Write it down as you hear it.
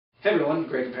Hey everyone,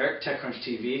 Greg Kumparak, TechCrunch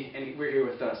TV, and we're here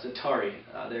with Satarii.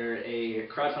 They're a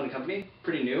crowdfunded company,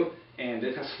 pretty new, and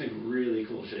they've got something really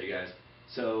cool to show you guys.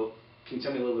 So, can you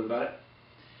tell me a little bit about it?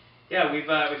 Yeah, we've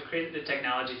created a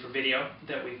technology for video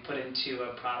that we've put into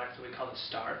a product that we call the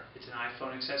Star. It's an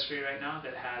iPhone accessory right now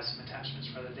that has some attachments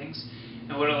for other things.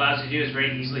 And what it allows you to do is very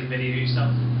easily video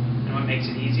yourself. And what makes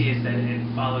it easy is that it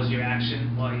follows your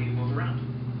action while you move around.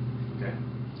 Okay.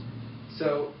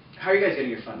 So, how are you guys getting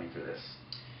your funding for this?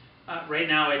 Right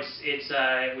now,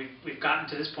 we've gotten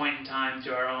to this point in time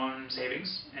through our own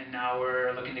savings, and now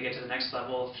we're looking to get to the next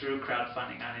level through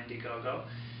crowdfunding on Indiegogo.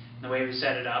 And the way we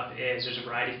set it up is there's a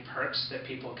variety of perks that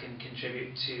people can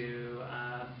contribute to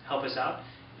help us out.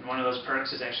 And one of those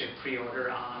perks is actually a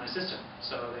pre-order on a system,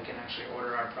 so they can actually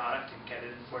order our product and get it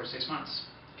in 4 to 6 months.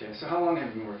 Okay, so how long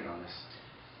have you been working on this?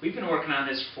 We've been working on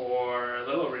this for a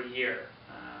little over a year.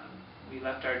 We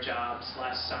left our jobs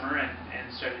last summer and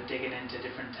started digging into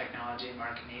different technology and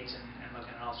market needs and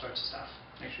looking at all sorts of stuff.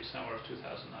 Actually, summer of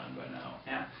 2009 by now.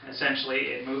 Yeah,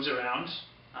 essentially it moves around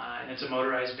and it's a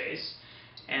motorized base.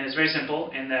 And it's very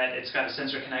simple in that it's got a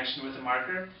sensor connection with a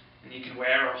marker, and you can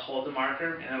wear or hold the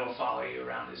marker and it'll follow you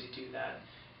around as you do that.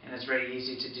 And it's very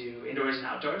easy to do indoors and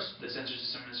outdoors. The sensor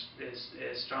system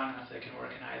is strong enough that it can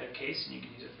work in either case, and you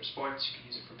can use it for sports, you can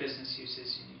use it for business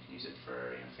uses, and you can use it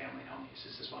for family and home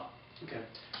uses as well. Okay.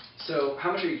 So,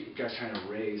 how much are you guys trying to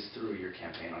raise through your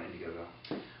campaign on Indiegogo?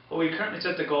 Well, we currently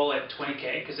set the goal at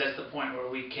 $20K because that's the point where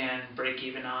we can break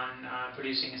even on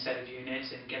producing a set of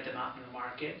units and get them out in the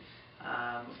market.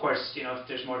 Of course, if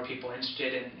there's more people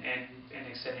interested in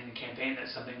extending the campaign,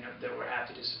 that's something that we're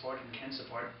happy to support and can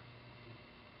support.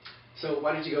 So,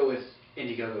 why did you go with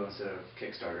Indiegogo instead of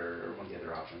Kickstarter or one of the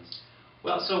other options?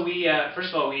 Well, so we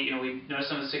first of all we noticed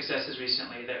some of the successes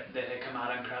recently that had come out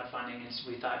on crowdfunding, and so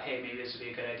we thought, hey, maybe this would be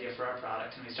a good idea for our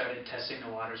product, and we started testing the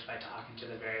waters by talking to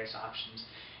the various options.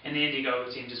 And the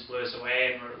Indiegogo team just blew us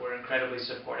away, and were incredibly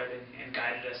supportive and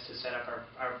guided us to set up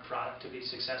our product to be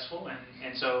successful.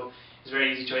 And so it was a very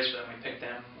easy choice for them. We picked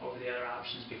them over the other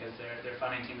options because their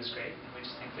funding team is great, and we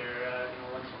just think they're a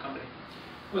wonderful company.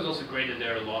 It was also great that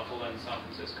they're local in San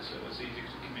Francisco, so it was easy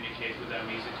to communicate with them,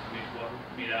 easy to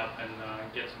meet up and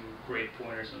get some great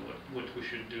pointers on what we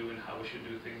should do and how we should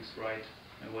do things right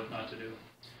and what not to do.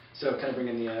 So, kind of bring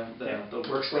in the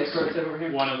works-like prototype over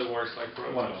here? One of the works-like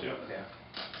prototypes, yeah.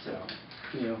 So,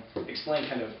 can you explain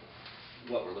kind of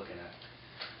what we're looking at?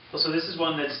 Well, so this is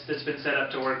one that's been set up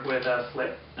to work with a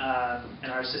flip, and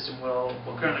our system will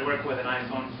currently work with an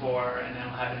iPhone 4, and then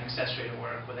it'll have an accessory to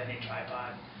work with any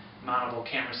tripod mountable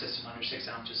camera system under 6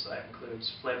 ounces, so that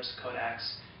includes flips,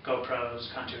 Kodaks, GoPros,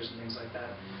 Contours, and things like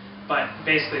that. But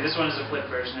basically, this one is a flip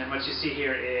version, and what you see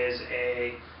here is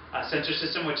a sensor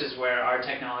system, which is where our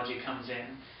technology comes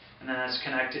in, and then that's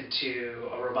connected to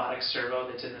a robotic servo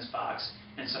that's in this box,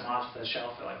 and some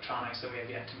off-the-shelf electronics that we have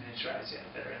yet to miniaturize yet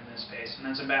that are in this space, and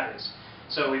then some batteries.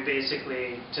 So we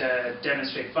basically, to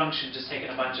demonstrate function, just taken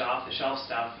a bunch of off-the-shelf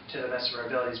stuff to the best of our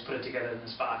abilities, put it together in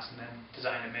this box, and then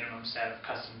designed a minimum set of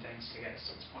custom things to get us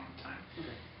to this point in time.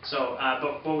 Okay. So,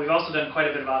 but we've also done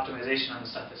quite a bit of optimization on the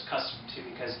stuff that's custom too,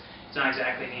 because it's not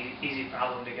exactly an easy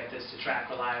problem to get this to track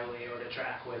reliably or to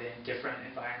track within different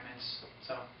environments.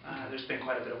 So there's been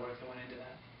quite a bit of work that went into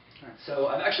that. Right. So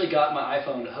I've actually got my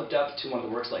iPhone hooked up to one of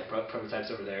the works-like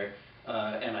prototypes over there,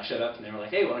 and I showed up and they were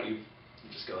like, hey, why don't you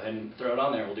just go ahead and throw it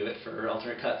on there, we'll do it for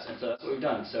alternate cuts. And so that's what we've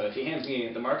done. So if he hands me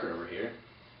the marker over here,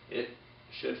 it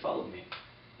should follow me.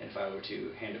 And if I were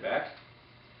to hand it back,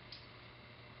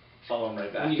 follow him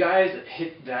right back. When you guys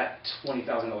hit that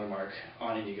 $20,000 mark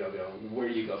on Indiegogo, where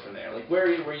do you go from there? Like, where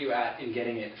are you at in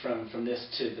getting it from this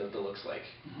to the looks like?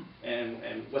 Mm-hmm.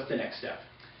 And what's the next step?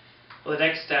 Well, the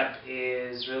next step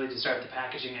is really to start the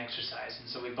packaging exercise. And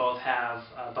so we both have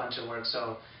a bunch of work.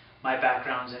 So my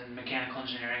background's in mechanical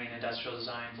engineering and industrial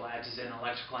design. Vlad's is in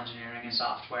electrical engineering and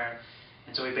software.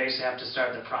 And so we basically have to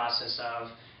start the process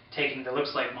of taking the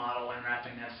looks-like model and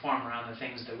wrapping that form around the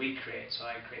things that we create. So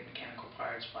I create mechanical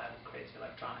parts, Vlad will create the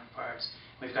electronic parts.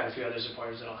 We've got a few other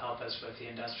supporters that will help us with the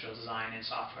industrial design and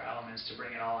software elements to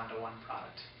bring it all into one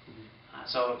product. Mm-hmm.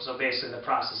 So basically the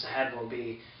process ahead will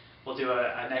be, we'll do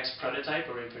a next prototype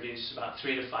where we produce about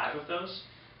 3 to 5 of those.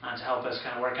 To help us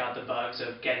kind of work out the bugs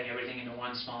of getting everything into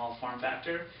one small form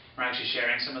factor. We're actually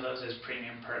sharing some of those as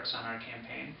premium perks on our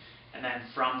campaign. And then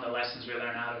from the lessons we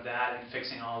learn out of that and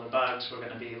fixing all the bugs, we're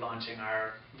going to be launching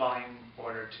our volume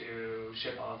order to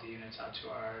ship all of the units out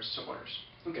to our supporters.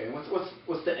 Okay,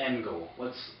 what's the end goal?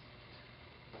 When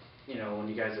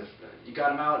you guys have you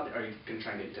got them out, are you going to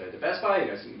try and get to the Best Buy? Are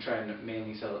you guys going to try and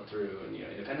mainly sell it through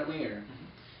independently, or?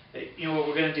 Mm-hmm. What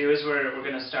we're going to do is we're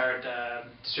going to start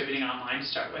distributing online to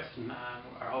start with. Mm-hmm.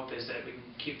 Our hope is that we can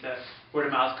keep the word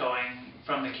of mouth going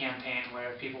from the campaign,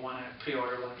 where if people want to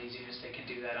pre-order one of these units, they can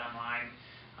do that online.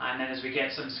 And then as we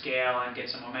get some scale and get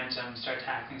some momentum, start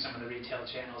tackling some of the retail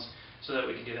channels so that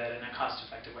we can do that in a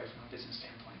cost-effective way from a business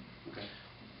standpoint. Okay.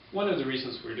 One of the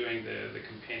reasons we're doing the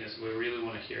campaign is we really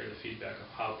want to hear the feedback of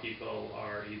how people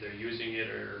are either using it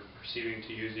or perceiving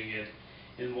to using it.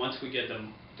 And once we get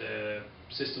the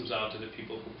systems out to the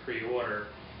people who pre-order,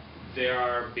 they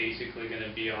are basically going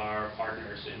to be our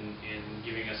partners in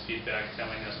giving us feedback,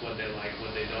 telling us what they like,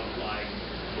 what they don't like.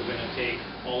 We're going to take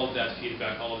all of that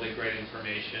feedback, all of the great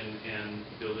information, and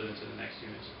build it into the next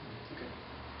units. Okay.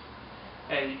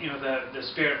 And the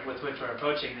spirit with which we're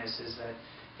approaching this is that,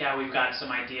 yeah, we've got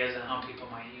some ideas on how people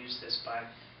might use this, but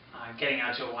getting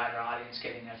out to a wider audience,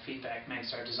 getting that feedback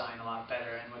makes our design a lot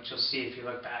better. And what you'll see if you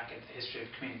look back at the history of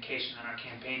communication on our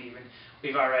campaign, even,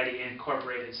 we've already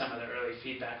incorporated some of the early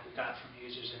feedback we got from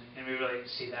users, and we really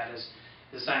see that as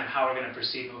a sign of how we're going to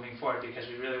proceed moving forward, because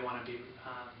we really want to be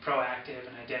proactive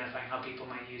in identifying how people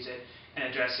might use it and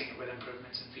addressing it with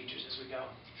improvements and features as we go.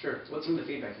 Sure. What's some of the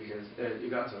feedback you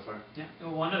got so far? Yeah,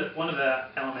 one of the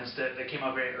elements that came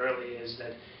up very early is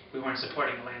that we weren't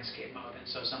supporting a landscape mode, and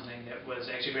so something that was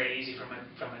actually very easy from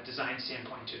a design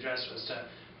standpoint to address was to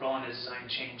roll in a design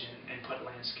change and put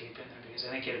landscape in there, because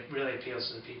I think it really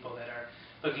appeals to the people that are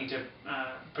looking to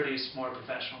produce more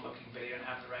professional looking video and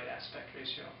have the right aspect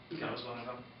ratio. Okay. That was one of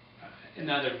them.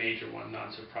 Another major one,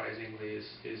 not surprisingly, is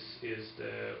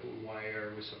the why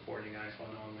are we supporting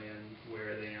iPhone only, and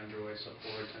where the Android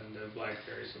support and the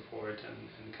BlackBerry support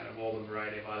and kind of all the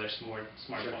variety of other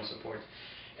smartphone support.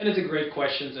 And it's a great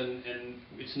question, and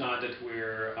it's not that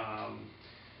we're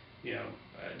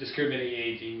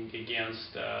discriminating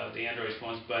against the Android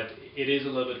phones, but it is a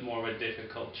little bit more of a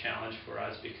difficult challenge for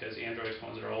us, because Android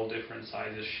phones are all different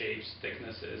sizes, shapes,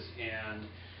 thicknesses, and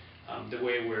the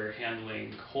way we're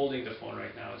holding the phone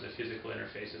right now is a physical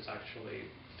interface. It's actually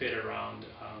fit around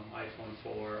iPhone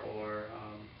 4 or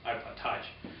iPod Touch.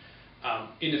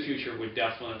 In the future, we're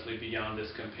definitely, beyond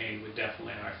this campaign, we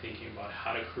definitely are thinking about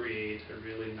how to create a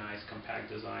really nice compact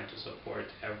design to support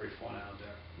every phone out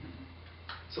there. Mm-hmm.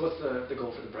 So what's the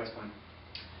goal for the price point?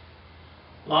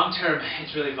 Long term,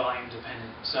 it's really volume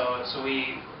dependent. So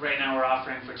we right now we're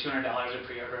offering for $200 a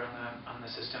pre-order on the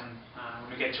system.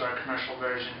 When we get to our commercial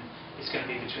version, it's going to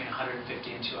be between $150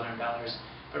 and $200.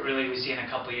 But really, we see in a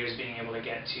couple of years being able to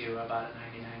get to about a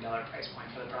 $99 price point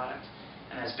for the product,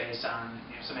 and that's based on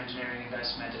some engineering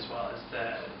investment as well as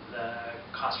the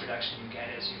cost reduction you get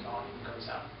as your volume goes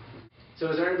up. So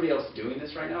is there anybody else doing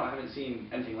this right now? I haven't seen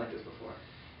anything like this before.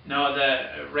 No,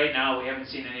 right now we haven't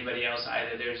seen anybody else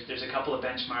either. There's a couple of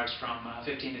benchmarks from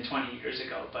 15 to 20 years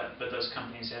ago, but those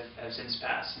companies have since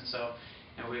passed, and so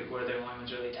we're the only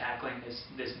ones really tackling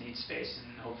this need space,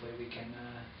 and hopefully we can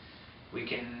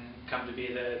come to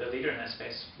be the leader in that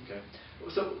space. Okay.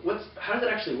 So how does it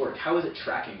actually work? How is it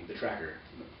tracking the tracker?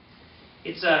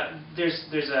 It's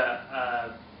there's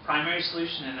a primary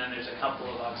solution, and then there's a couple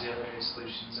of auxiliary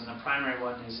solutions, and the primary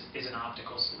one is an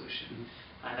optical solution. Mm-hmm.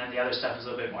 And then the other stuff is a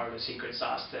little bit more of a secret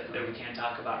sauce that we can't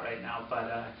talk about right now.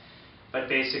 But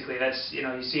basically, that's you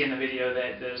see in the video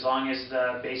that as long as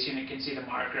the base unit can see the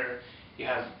marker, you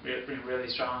have really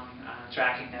strong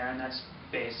tracking there, and that's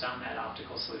based on that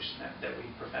optical solution that we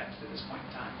perfected at this point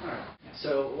in time. All right. Yeah.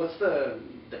 So what's the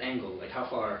angle? Like, how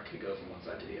far can it go from one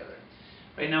side to the other?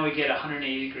 Right now we get 180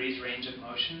 degrees range of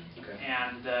motion, okay,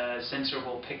 and the sensor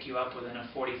will pick you up within a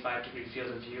 45-degree field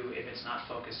of view if it's not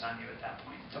focused on you at that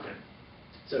point. Okay.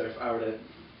 So if I were to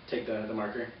take the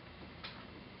marker?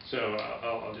 So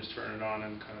I'll just turn it on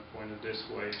and kind of point it this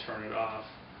way, turn it off.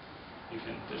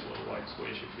 There's a little white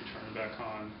switch. If you turn it back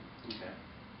on, okay,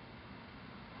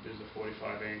 there's a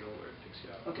 45 angle where it picks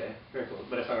you up. Okay, very cool.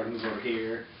 But if I were to move over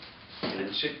here,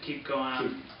 it should keep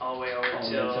going all the way over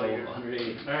until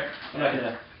 180. All right. I'm not going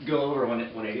to go over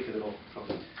 180 because it'll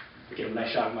probably get a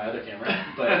nice shot of my other camera,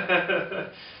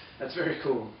 but that's very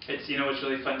cool. It's what's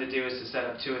really fun to do is to set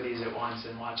up two of these at once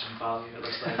and watch them follow you. It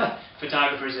looks like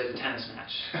photographers at a tennis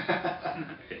match.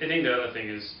 I think the other thing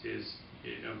is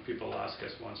people ask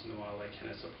us once in a while, like, can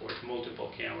it support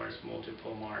multiple cameras,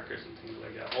 multiple markers, and things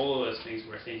like that. All of those things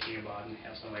we're thinking about and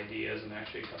have some ideas and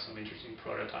actually have some interesting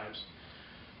prototypes.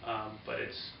 But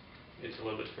it's a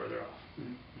little bit further off.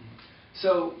 Mm-hmm.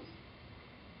 So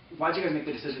why did you guys make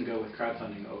the decision to go with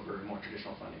crowdfunding over more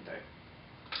traditional funding type?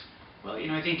 Well,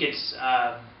 I think it's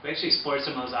we actually explored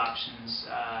some of those options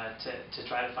to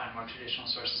try to find more traditional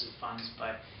sources of funds,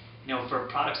 but for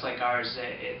products like ours,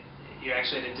 you're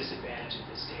actually at a disadvantage at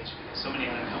this stage because so many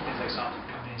other companies, like software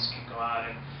companies, can go out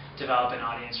and develop an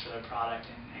audience for their product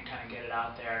and kind of get it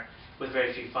out there with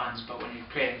very few funds. But when you're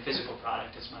creating a physical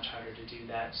product, it's much harder to do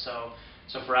that. So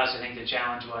for us, I think the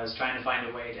challenge was trying to find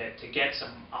a way to get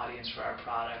some audience for our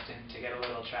product and to get a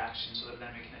little traction so that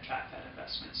then we can attract that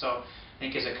investment. So I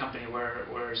think as a company, we're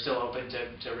still open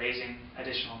to raising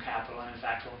additional capital, and in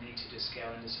fact, we'll need to just scale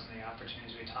into some of the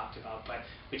opportunities we talked about. But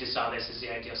we just saw this as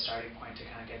the ideal starting point to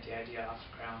kind of get the idea off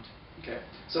the ground. Okay.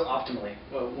 So optimally,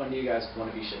 well, when do you guys want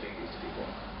to be shipping these to people?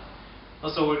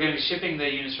 Well, so we're going to be shipping the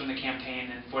units from the campaign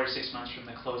in 4 to 6 months from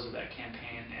the close of that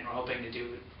campaign, and we're hoping to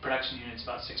do production units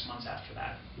about 6 months after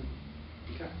that.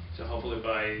 Okay. So hopefully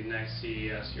by next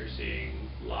CES you're seeing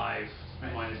live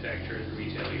manufactured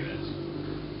retail units.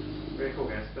 Very cool,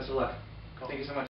 guys. Best of luck. Cool. Thank you so much.